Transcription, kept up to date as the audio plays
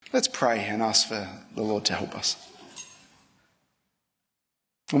Let's pray and ask for the Lord to help us.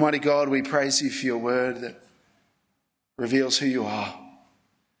 Almighty God, we praise you for your word that reveals who you are,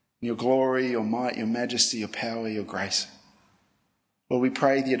 your glory, your might, your majesty, your power, your grace. Lord, we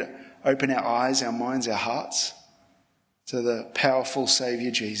pray that you'd open our eyes, our minds, our hearts to the powerful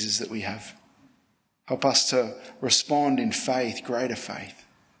Saviour Jesus that we have. Help us to respond in faith, greater faith,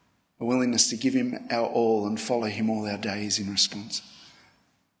 a willingness to give him our all and follow him all our days in response.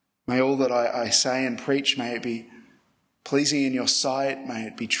 May all that I say and preach, may it be pleasing in your sight, may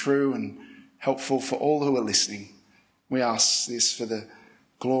it be true and helpful for all who are listening. We ask this for the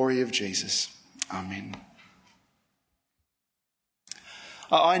glory of Jesus. Amen.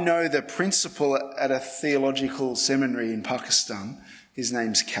 I know the principal at a theological seminary in Pakistan. His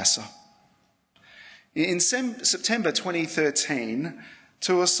name's Qasr. In September 2013,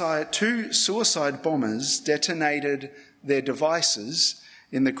 two suicide bombers detonated their devices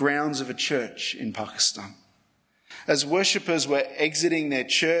in the grounds of a church in Pakistan. As worshippers were exiting their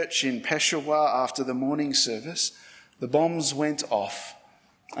church in Peshawar after the morning service, the bombs went off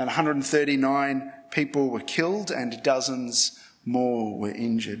and 139 people were killed and dozens more were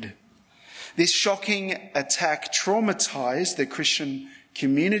injured. This shocking attack traumatised the Christian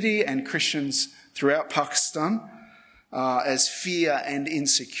community and Christians throughout Pakistan as fear and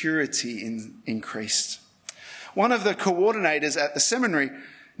insecurity increased. One of the coordinators at the seminary,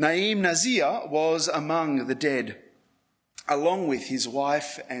 Naeem Nazir, was among the dead, along with his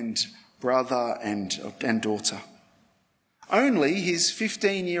wife and brother and daughter. Only his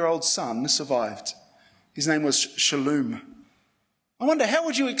 15-year-old son survived. His name was Shalom. I wonder, how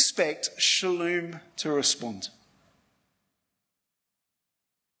would you expect Shalom to respond?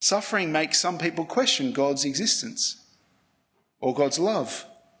 Suffering makes some people question God's existence or God's love.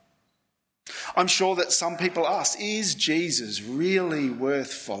 I'm sure that some people ask, is Jesus really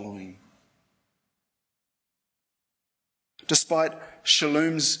worth following? Despite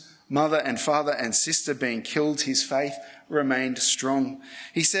Shalom's mother and father and sister being killed, his faith remained strong.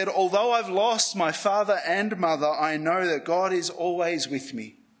 He said, although I've lost my father and mother, I know that God is always with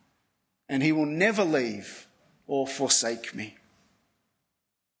me and he will never leave or forsake me.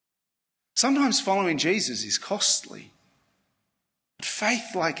 Sometimes following Jesus is costly, but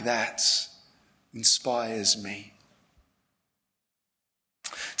faith like that inspires me.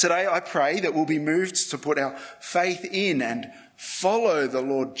 Today I pray that we'll be moved to put our faith in and follow the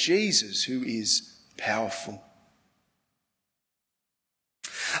Lord Jesus, who is powerful.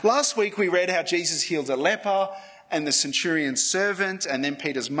 Last week we read how Jesus healed a leper and the centurion's servant and then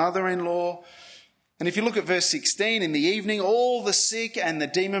Peter's mother-in-law. And if you look at verse 16, in the evening all the sick and the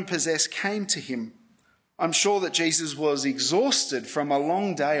demon-possessed came to him. I'm sure that Jesus was exhausted from a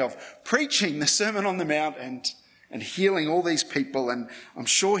long day of preaching the Sermon on the Mount and healing all these people, and I'm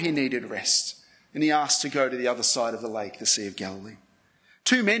sure he needed rest. And he asked to go to the other side of the lake, the Sea of Galilee.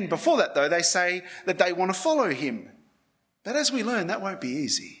 Two men before that, though, they say that they want to follow him. But as we learn, that won't be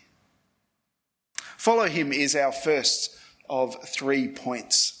easy. Follow him is our first of 3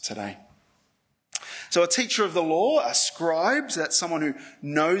 points today. So a teacher of the law, a scribe, that's someone who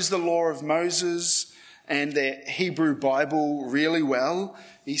knows the law of Moses and their Hebrew Bible really well,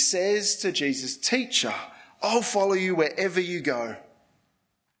 he says to Jesus, "Teacher, I'll follow you wherever you go."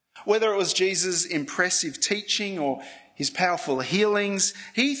 Whether it was Jesus' impressive teaching or his powerful healings,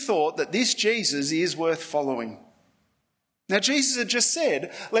 he thought that this Jesus is worth following. Now, Jesus had just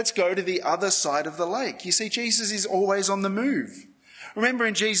said, let's go to the other side of the lake. You see, Jesus is always on the move. Remember,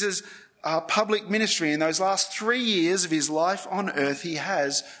 in Jesus' public ministry, in those last 3 years of his life on earth, he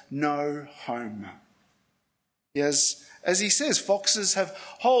has no home. Yes, as he says, foxes have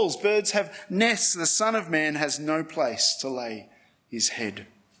holes, birds have nests, the Son of Man has no place to lay his head.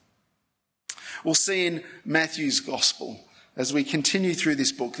 We'll see in Matthew's Gospel, as we continue through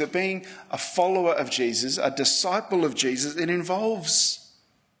this book, that being a follower of Jesus, a disciple of Jesus, it involves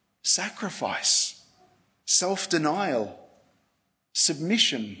sacrifice, self-denial,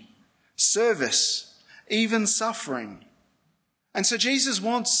 submission, service, even suffering. And so Jesus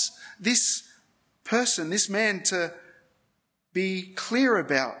wants this person, this man, to be clear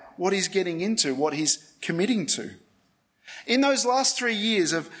about what he's getting into, what he's committing to. In those last 3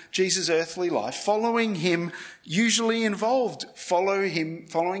 years of Jesus' earthly life, following him usually involved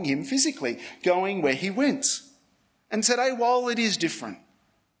following him physically, going where he went. And today, while it is different,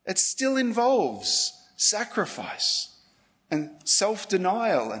 it still involves sacrifice and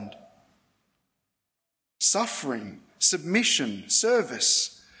self-denial and suffering, submission,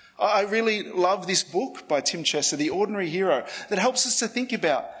 service. I really love this book by Tim Chester, The Ordinary Hero, that helps us to think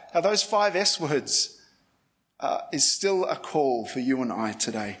about how those 5 S words is still a call for you and I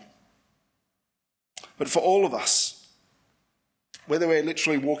today. But for all of us, whether we're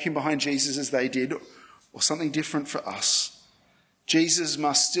literally walking behind Jesus as they did or something different for us, Jesus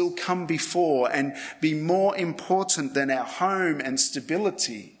must still come before and be more important than our home and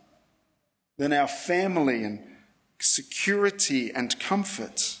stability, than our family and security and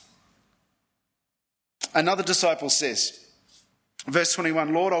comfort. Another disciple says, verse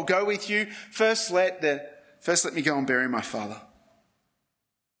 21, Lord, I'll go with you. First let me go and bury my father.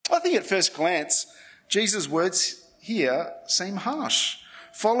 I think at first glance, Jesus' words here seem harsh.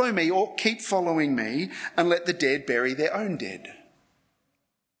 Follow me or keep following me and let the dead bury their own dead.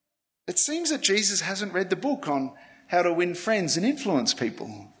 It seems that Jesus hasn't read the book on how to win friends and influence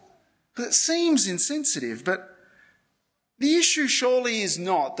people. It seems insensitive, but the issue surely is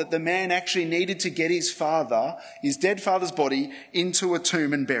not that the man actually needed to get his dead father's body, into a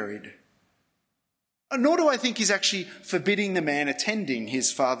tomb and buried. Nor do I think he's actually forbidding the man attending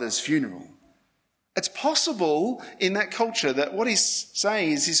his father's funeral. It's possible in that culture that what he's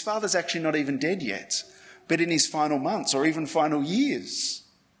saying is his father's actually not even dead yet, but in his final months or even final years.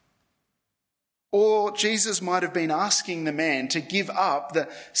 Or Jesus might have been asking the man to give up the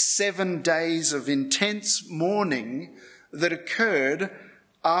 7 days of intense mourning that occurred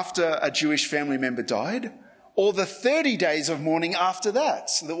after a Jewish family member died, or the 30 days of mourning after that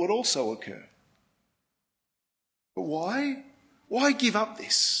would also occur. But why? Why give up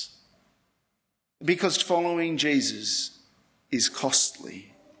this? Because following Jesus is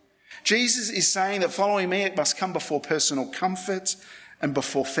costly. Jesus is saying that following me, it must come before personal comfort and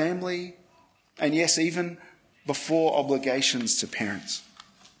before family, and yes, even before obligations to parents.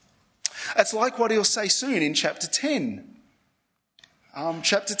 It's like what he'll say soon in chapter 10.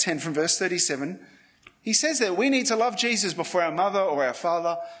 Chapter 10 from verse 37, he says that we need to love Jesus before our mother or our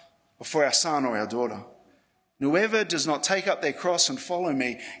father, before our son or our daughter. And whoever does not take up their cross and follow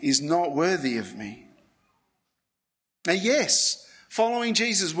me is not worthy of me. Now, yes, following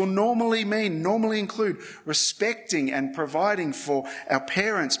Jesus will normally include respecting and providing for our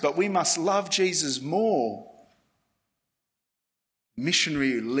parents, but we must love Jesus more. A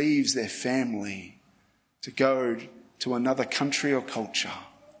missionary who leaves their family to go to another country or culture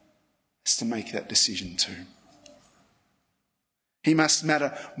has to make that decision too. He must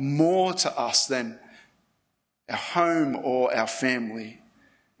matter more to us than our home or our family,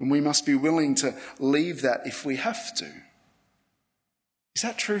 and we must be willing to leave that if we have to. Is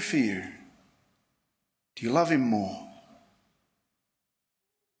that true for you? Do you love him more?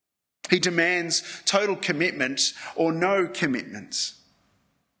 He demands total commitment or no commitment.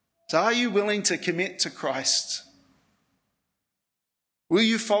 So are you willing to commit to Christ? Will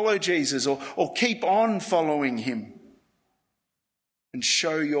you follow Jesus or keep on following him and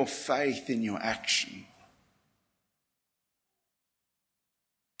show your faith in your action?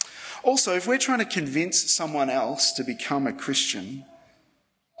 Also, if we're trying to convince someone else to become a Christian,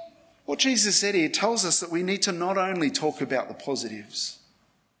 what Jesus said here tells us that we need to not only talk about the positives.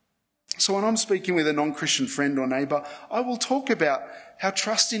 So when I'm speaking with a non-Christian friend or neighbour, I will talk about how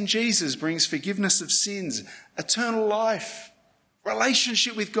trust in Jesus brings forgiveness of sins, eternal life,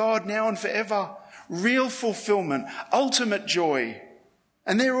 relationship with God now and forever, real fulfillment, ultimate joy.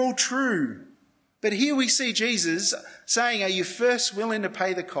 And they're all true. But here we see Jesus saying, are you first willing to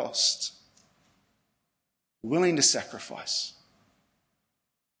pay the cost? Willing to sacrifice?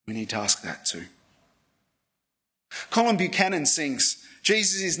 We need to ask that too. Colin Buchanan sings,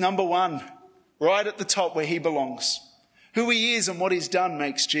 Jesus is number one, right at the top where he belongs. Who he is and what he's done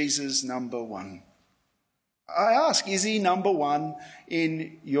makes Jesus number one. I ask, is he number one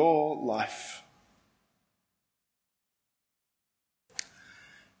in your life?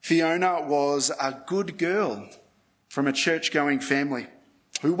 Fiona was a good girl from a church-going family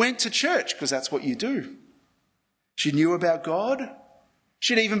who went to church because that's what you do. She knew about God.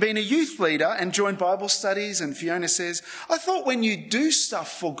 She'd even been a youth leader and joined Bible studies, and Fiona says, I thought when you do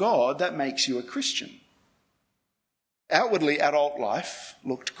stuff for God, that makes you a Christian. Outwardly, adult life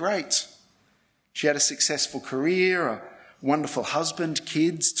looked great. She had a successful career, a wonderful husband,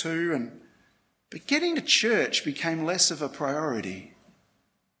 kids too, but getting to church became less of a priority.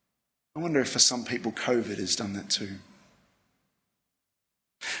 I wonder if for some people COVID has done that too.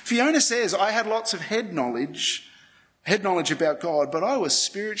 Fiona says, I had lots of head knowledge about God, but I was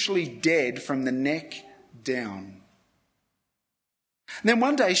spiritually dead from the neck down. And then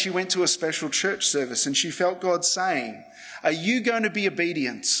one day she went to a special church service and she felt God saying, are you going to be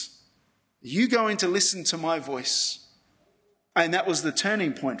obedient? Are you going to listen to my voice? And that was the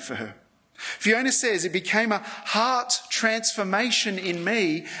turning point for her. Fiona says, it became a heart transformation in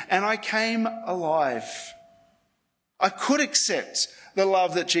me and I came alive. I could accept the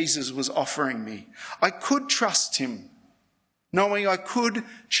love that Jesus was offering me. I could trust him, knowing I could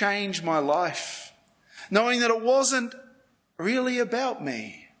change my life, knowing that it wasn't really about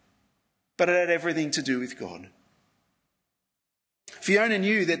me, but it had everything to do with God. Fiona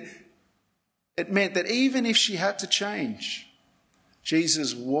knew that it meant that even if she had to change,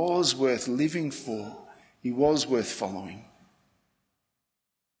 Jesus was worth living for. He was worth following.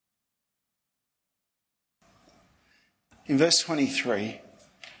 In verse 23,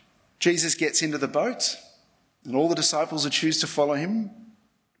 Jesus gets into the boat and all the disciples who choose to follow him,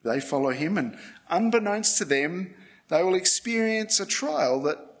 they follow him, and unbeknownst to them, they will experience a trial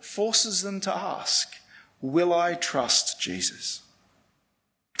that forces them to ask, will I trust Jesus?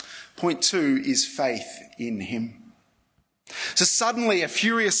 Point 2 is faith in him. So suddenly a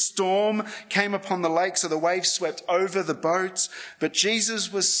furious storm came upon the lake, so the waves swept over the boat, but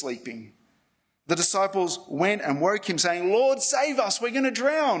Jesus was sleeping. The disciples went and woke him, saying, Lord, save us, we're going to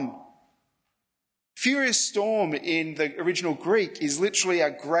drown. Furious storm in the original Greek is literally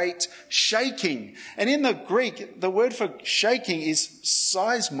a great shaking. And in the Greek, the word for shaking is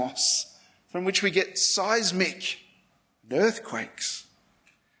seismos, from which we get seismic, earthquakes.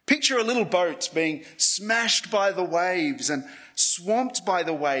 Picture a little boat being smashed by the waves and swamped by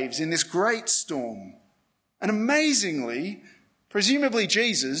the waves in this great storm. And amazingly, presumably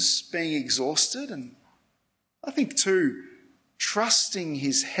Jesus being exhausted and I think too, trusting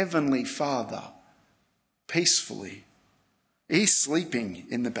his heavenly Father peacefully. He's sleeping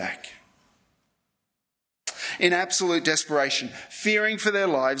in the back. In absolute desperation, fearing for their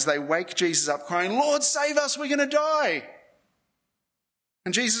lives, they wake Jesus up crying, Lord, save us, we're going to die.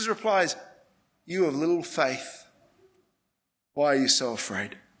 And Jesus replies, you have little faith. Why are you so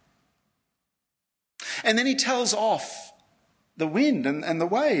afraid? And then he tells off the wind and the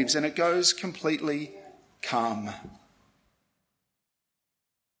waves, and it goes completely calm.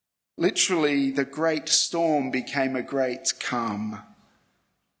 Literally, the great storm became a great calm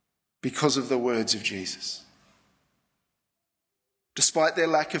because of the words of Jesus. Despite their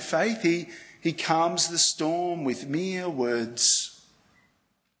lack of faith, he calms the storm with mere words.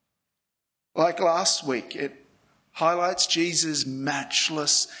 Like last week, it highlights Jesus'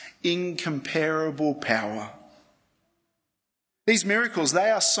 matchless, incomparable power. These miracles, they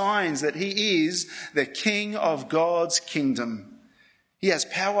are signs that he is the King of God's kingdom. He has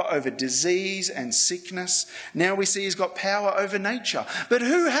power over disease and sickness. Now we see he's got power over nature. But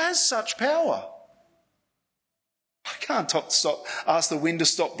who has such power? I can't ask the wind to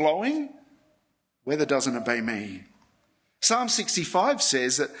stop blowing. Weather doesn't obey me. Psalm 65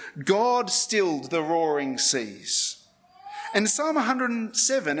 says that God stilled the roaring seas. And in Psalm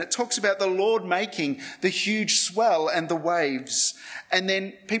 107, it talks about the Lord making the huge swell and the waves. And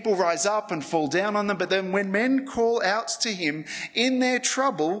then people rise up and fall down on them. But then when men call out to him in their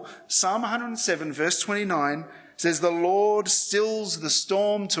trouble, Psalm 107 verse 29 says, the Lord stills the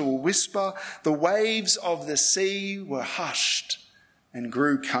storm to a whisper. The waves of the sea were hushed and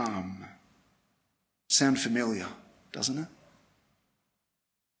grew calm. Sound familiar, doesn't it?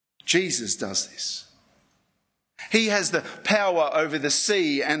 Jesus does this. He has the power over the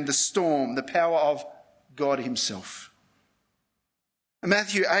sea and the storm, the power of God himself. And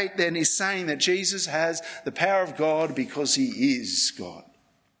Matthew 8 then is saying that Jesus has the power of God because he is God.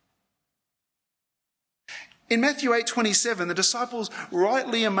 In Matthew 8:27, the disciples,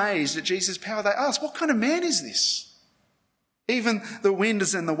 rightly amazed at Jesus' power, they ask, what kind of man is this? Even the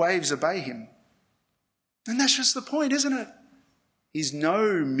winds and the waves obey him. And that's just the point, isn't it? He's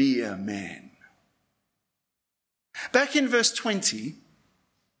no mere man. Back in verse 20,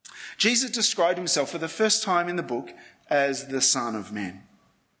 Jesus described himself for the first time in the book as the Son of Man.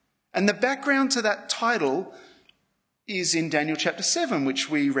 And the background to that title is in Daniel chapter 7, which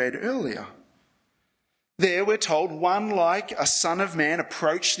we read earlier. There we're told one like a Son of Man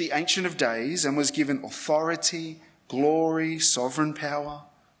approached the Ancient of Days and was given authority, glory, sovereign power.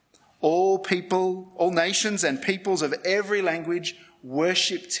 All people, all nations and peoples of every language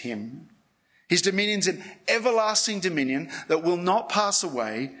worshipped him. His dominion's an everlasting dominion that will not pass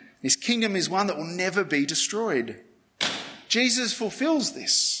away. His kingdom is one that will never be destroyed. Jesus fulfills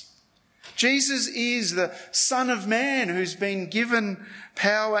this. Jesus is the Son of Man who's been given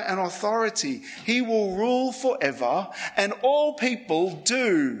power and authority. He will rule forever, and all people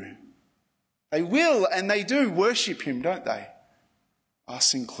do. They will and they do worship him, don't they?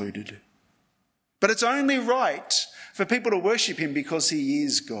 Us included. But it's only right for people to worship him because he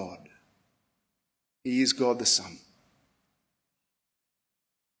is God. He is God the Son,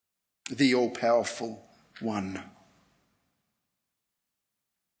 the all-powerful one.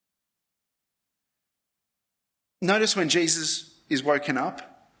 Notice when Jesus is woken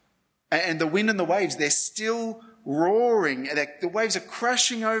up and the wind and the waves, they're still roaring. The waves are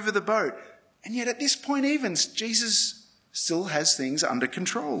crashing over the boat. And yet at this point even, Jesus still has things under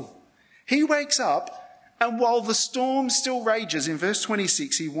control. He wakes up, and while the storm still rages, in verse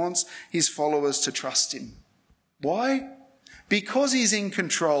 26, he wants his followers to trust him. Why? Because he's in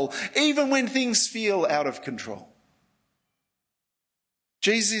control, even when things feel out of control.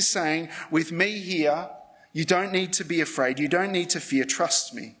 Jesus is saying, with me here, you don't need to be afraid. You don't need to fear.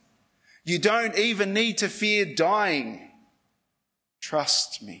 Trust me. You don't even need to fear dying.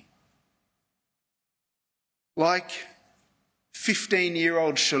 Trust me. Like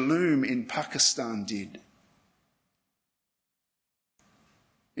 15-year-old Shalom in Pakistan did.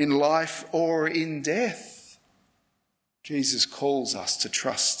 In life or in death, Jesus calls us to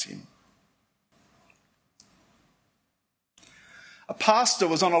trust him. A pastor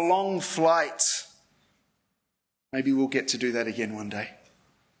was on a long flight. Maybe we'll get to do that again one day.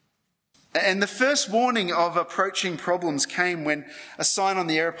 And the first warning of approaching problems came when a sign on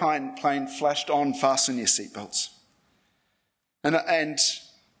the airplane flashed on, "Fasten your seatbelts." And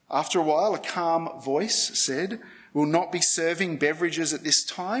after a while, a calm voice said, "We'll not be serving beverages at this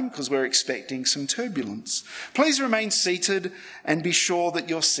time because we're expecting some turbulence. Please remain seated and be sure that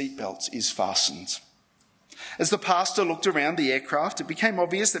your seatbelt is fastened." As the pastor looked around the aircraft, it became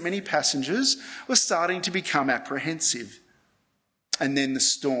obvious that many passengers were starting to become apprehensive. And then the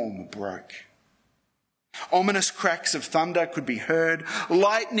storm broke. Ominous cracks of thunder could be heard.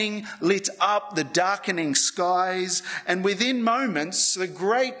 Lightning lit up the darkening skies. And within moments, the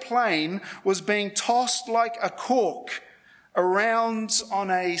great plane was being tossed like a cork around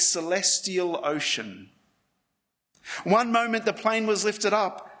on a celestial ocean. One moment the plane was lifted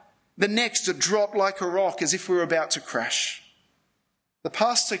up. The next it dropped like a rock as if we were about to crash. The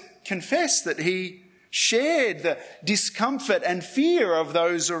pastor confessed that he shared the discomfort and fear of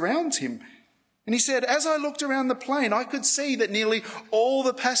those around him. And he said, "As I looked around the plane, I could see that nearly all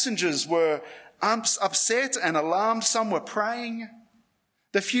the passengers were upset and alarmed. Some were praying.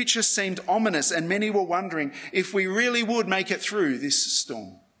 The future seemed ominous, and many were wondering if we really would make it through this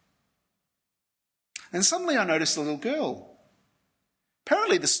storm." And suddenly I noticed a little girl.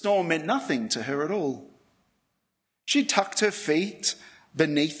 Apparently the storm meant nothing to her at all. She tucked her feet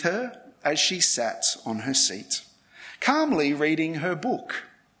beneath her as she sat on her seat, calmly reading her book.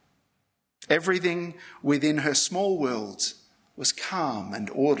 Everything within her small world was calm and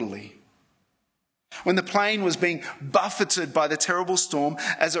orderly. When the plane was being buffeted by the terrible storm,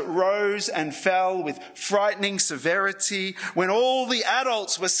 as it rose and fell with frightening severity, when all the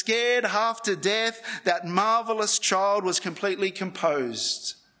adults were scared half to death, that marvelous child was completely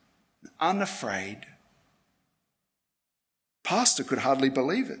composed, unafraid. Pastor could hardly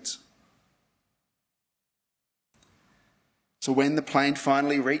believe it. So when the plane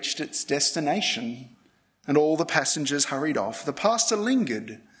finally reached its destination and all the passengers hurried off, the pastor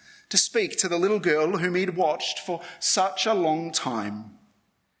lingered to speak to the little girl whom he'd watched for such a long time.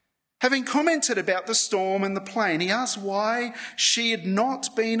 Having commented about the storm and the plane, he asked why she had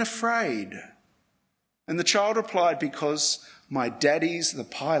not been afraid. And the child replied, "Because my daddy's the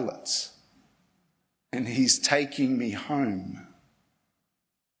pilot and he's taking me home."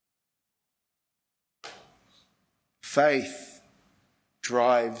 Faith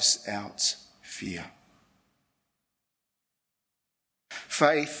drives out fear.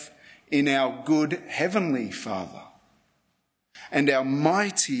 Faith in our good heavenly Father and our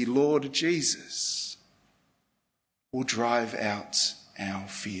mighty Lord Jesus will drive out our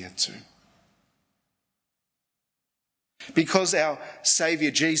fear too. Because our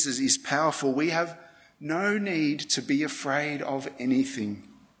Saviour Jesus is powerful, we have no need to be afraid of anything.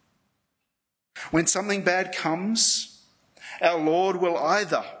 When something bad comes, our Lord will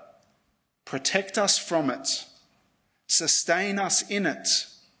either protect us from it, sustain us in it,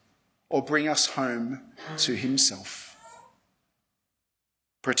 or bring us home to himself.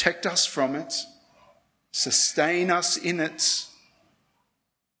 Protect us from it, sustain us in it,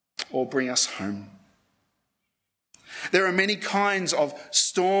 or bring us home. There are many kinds of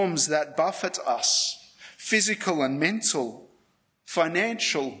storms that buffet us, physical and mental,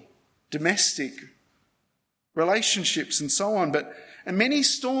 financial, domestic, relationships and so on, and many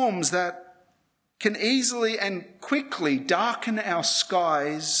storms that can easily and quickly darken our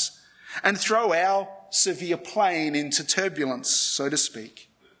skies and throw our severe plane into turbulence, so to speak.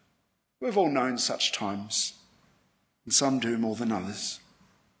 We've all known such times, and some do more than others.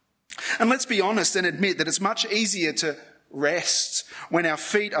 And let's be honest and admit that it's much easier to rest when our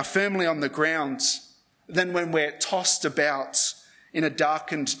feet are firmly on the ground than when we're tossed about in a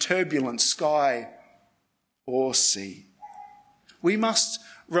darkened, turbulent sky or see. We must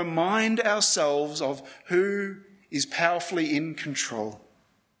remind ourselves of who is powerfully in control.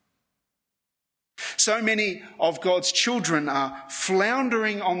 So many of God's children are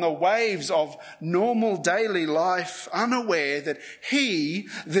floundering on the waves of normal daily life, unaware that He,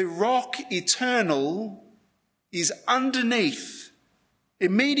 the rock eternal, is underneath,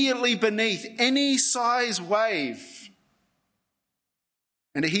 immediately beneath any size wave.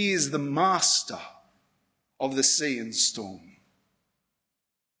 And He is the master of the sea and storm,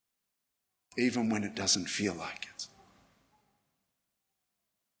 even when it doesn't feel like it.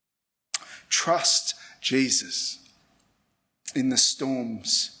 Trust Jesus in the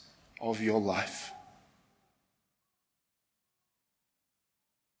storms of your life,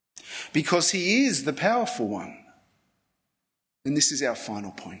 because He is the powerful one. And this is our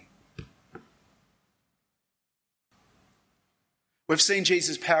final point. We've seen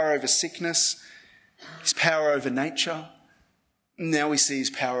Jesus' power over sickness, His power over nature. Now we see His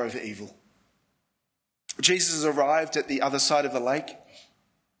power over evil. Jesus has arrived at the other side of the lake,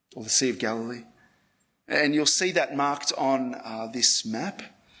 or the Sea of Galilee. And you'll see that marked on this map.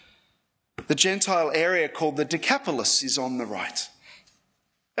 The Gentile area called the Decapolis is on the right.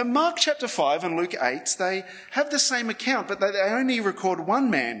 In Mark chapter 5 and Luke 8, they have the same account, but they only record one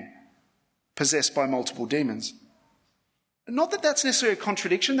man possessed by multiple demons. Not that that's necessarily a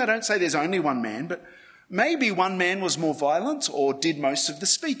contradiction. They don't say there's only one man, but maybe one man was more violent or did most of the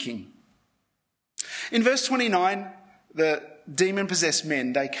speaking. In verse 29, the demon-possessed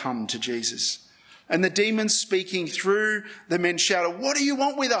men, they come to Jesus. And the demons speaking through the men shouted, "What do you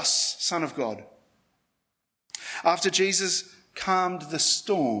want with us, Son of God?" After Jesus calmed the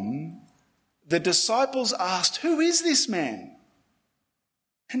storm, the disciples asked, "Who is this man?"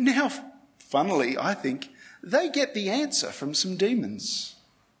 And now, funnily, I think, they get the answer from some demons.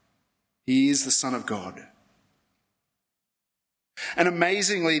 He is the Son of God. And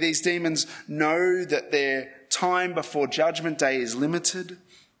amazingly, these demons know that their time before Judgment Day is limited.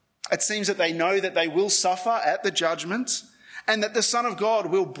 It seems that they know that they will suffer at the judgment and that the Son of God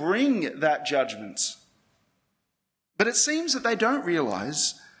will bring that judgment. But it seems that they don't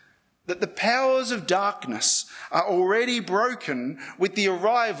realise that the powers of darkness are already broken with the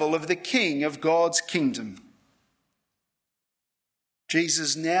arrival of the King of God's kingdom.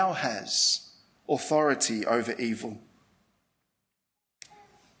 Jesus now has authority over evil.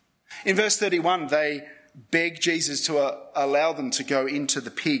 In verse 31, they beg Jesus to allow them to go into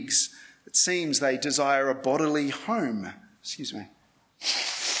the pigs. It seems they desire a bodily home.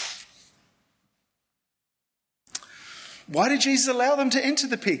 Why did Jesus allow them to enter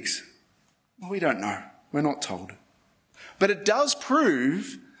the pigs? Well, we don't know. We're not told. But it does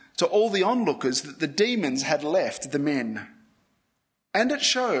prove to all the onlookers that the demons had left the men. And it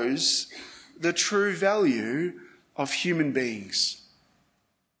shows the true value of human beings.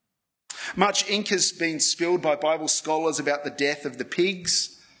 Much ink has been spilled by Bible scholars about the death of the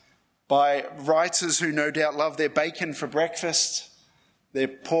pigs, by writers who no doubt love their bacon for breakfast, their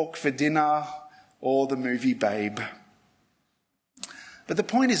pork for dinner, or the movie Babe. But the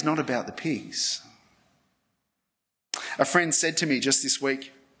point is not about the pigs. A friend said to me just this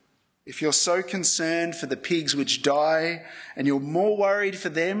week, "If you're so concerned for the pigs which die, and you're more worried for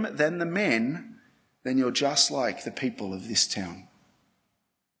them than the men, then you're just like the people of this town."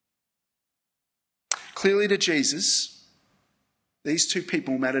 Clearly to Jesus, these two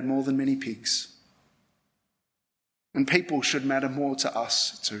people mattered more than many pigs. And people should matter more to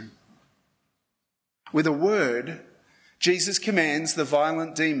us too. With a word, Jesus commands the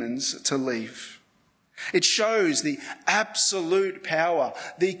violent demons to leave. It shows the absolute power,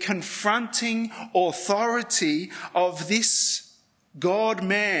 the confronting authority of this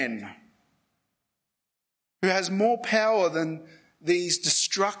God-man who has more power than these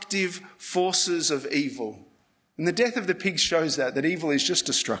destructive forces of evil. And the death of the pigs shows that evil is just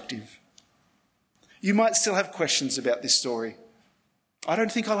destructive. You might still have questions about this story. I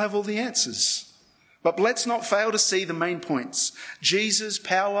don't think I'll have all the answers. But let's not fail to see the main points. Jesus'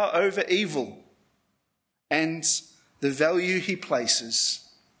 power over evil and the value he places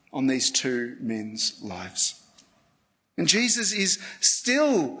on these two men's lives. And Jesus is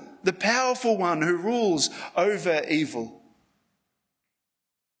still the powerful one who rules over evil.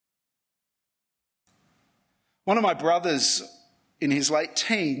 One of my brothers in his late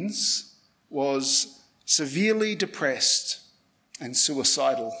teens was severely depressed and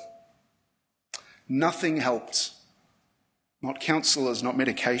suicidal. Nothing helped, not counsellors, not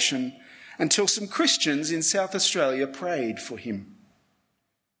medication, until some Christians in South Australia prayed for him.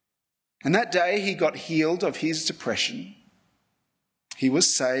 And that day he got healed of his depression. He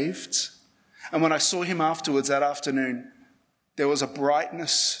was saved, And when I saw him afterwards that afternoon, there was a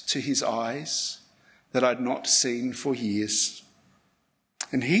brightness to his eyes that I'd not seen for years.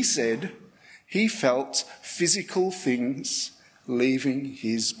 And he said he felt physical things leaving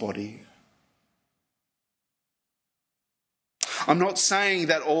his body. I'm not saying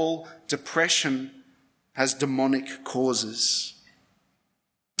that all depression has demonic causes.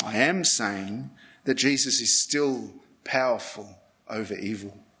 I am saying that Jesus is still powerful over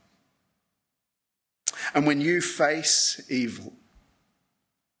evil. And when you face evil,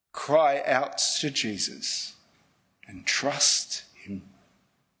 cry out to Jesus and trust him.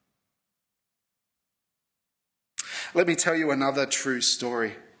 Let me tell you another true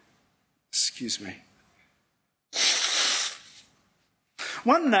story. Excuse me.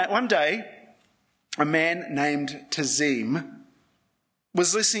 One day, a man named Tazim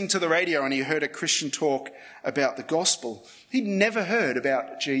was listening to the radio and he heard a Christian talk about the gospel. He'd never heard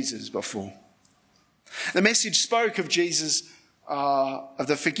about Jesus before. The message spoke of Jesus, of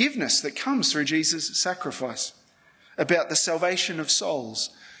the forgiveness that comes through Jesus' sacrifice, about the salvation of souls.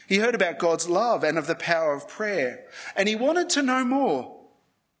 He heard about God's love and of the power of prayer, and he wanted to know more.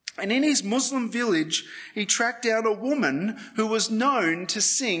 And in his Muslim village, he tracked down a woman who was known to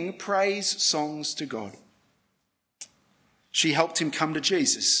sing praise songs to God. She helped him come to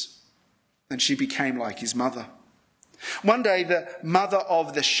Jesus, and she became like his mother. One day, the mother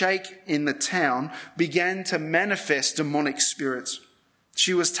of the sheikh in the town began to manifest demonic spirits.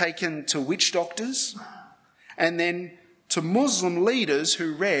 She was taken to witch doctors and then to Muslim leaders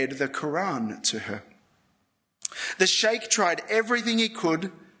who read the Quran to her. The sheikh tried everything he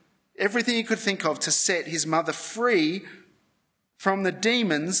could think of to set his mother free from the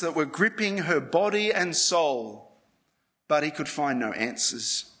demons that were gripping her body and soul, but he could find no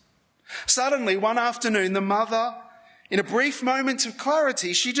answers. Suddenly, one afternoon, the mother, in a brief moment of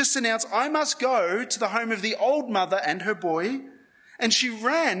clarity, she just announced, "I must go to the home of the old mother and her boy." And she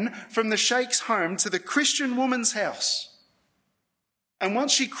ran from the sheikh's home to the Christian woman's house. And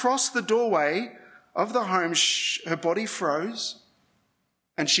once she crossed the doorway of the home, her body froze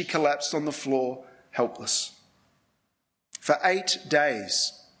and she collapsed on the floor, helpless. For 8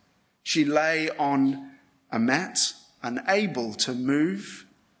 days, she lay on a mat, unable to move,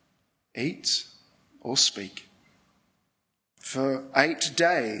 eat, or speak. For 8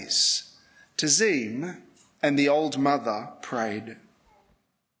 days, Tazim and the old mother prayed.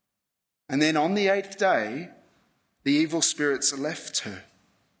 And then on the 8th day, the evil spirits left her.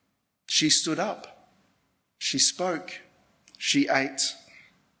 She stood up. She spoke. She ate.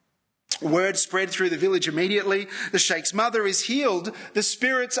 Word spread through the village immediately. The sheikh's mother is healed. The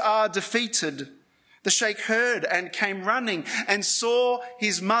spirits are defeated. The sheikh heard and came running and saw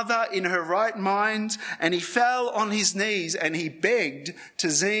his mother in her right mind, and he fell on his knees and he begged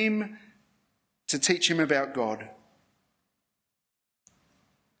Tazim to teach him about God.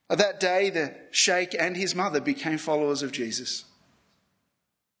 That day, the sheikh and his mother became followers of Jesus.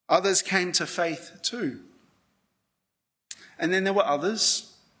 Others came to faith too. And then there were other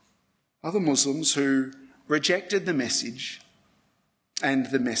Muslims who rejected the message and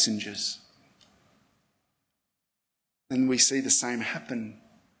the messengers. And we see the same happen.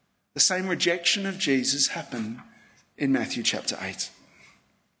 The same rejection of Jesus happen in Matthew chapter 8.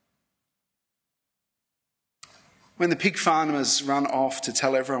 When the pig farmers run off to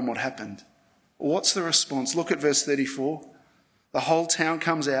tell everyone what happened, what's the response? Look at verse 34. The whole town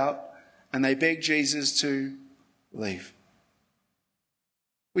comes out and they beg Jesus to leave.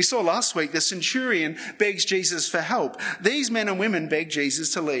 We saw last week the centurion begs Jesus for help. These men and women beg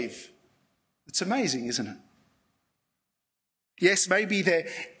Jesus to leave. It's amazing, isn't it? Yes, maybe they're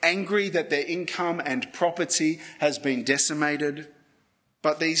angry that their income and property has been decimated,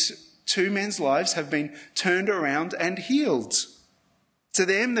 but these two men's lives have been turned around and healed. To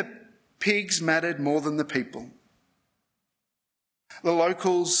them, the pigs mattered more than the people. The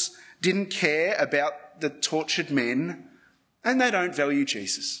locals didn't care about the tortured men, and they don't value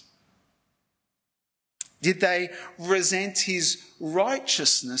Jesus. Did they resent his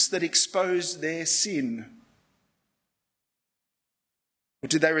righteousness that exposed their sin? Or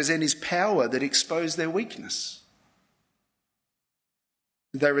did they resent his power that exposed their weakness?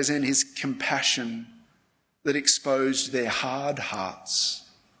 Did they resent his compassion that exposed their hard hearts?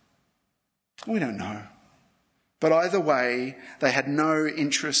 We don't know. But either way, they had no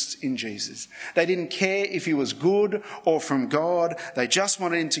interest in Jesus. They didn't care if he was good or from God. They just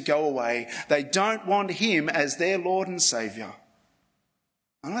wanted him to go away. They don't want him as their Lord and Saviour.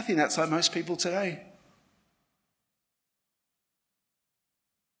 And I think that's like most people today.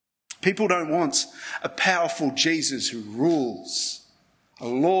 People don't want a powerful Jesus who rules. a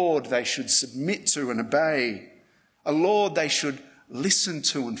Lord they should submit to and obey, a Lord they should listen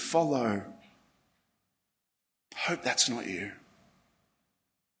to and follow. I hope that's not you.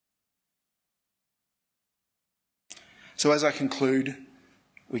 So as I conclude,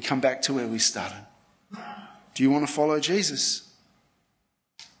 we come back to where we started. Do you want to follow Jesus?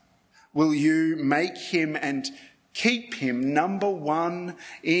 Will you make him and keep him number one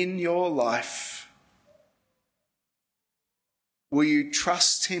in your life? Will you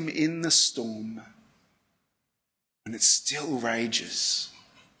trust him in the storm when it still rages?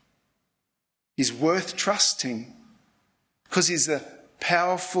 He's worth trusting because he's the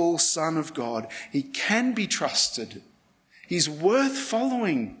powerful Son of God. He can be trusted. He's worth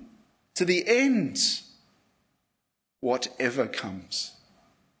following to the end, whatever comes.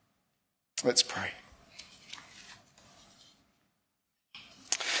 Let's pray.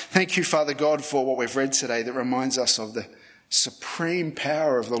 Thank you, Father God, for what we've read today that reminds us of the supreme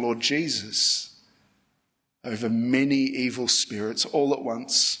power of the Lord Jesus over many evil spirits all at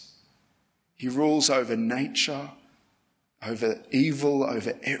once. He rules over nature, over evil,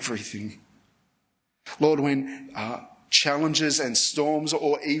 over everything. Lord, when challenges and storms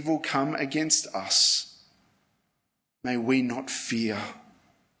or evil come against us, may we not fear,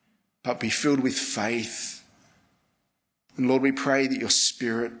 but be filled with faith. And Lord, we pray that your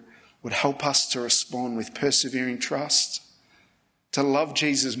Spirit would help us to respond with persevering trust, to love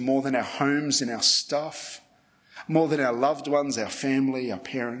Jesus more than our homes and our stuff, more than our loved ones, our family, our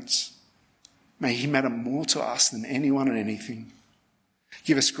parents. May he matter more to us than anyone and anything.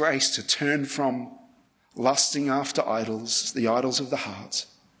 Give us grace to turn from lusting after idols, the idols of the heart.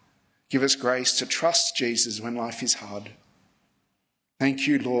 Give us grace to trust Jesus when life is hard. Thank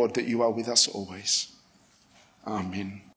you, Lord, that you are with us always. Amen.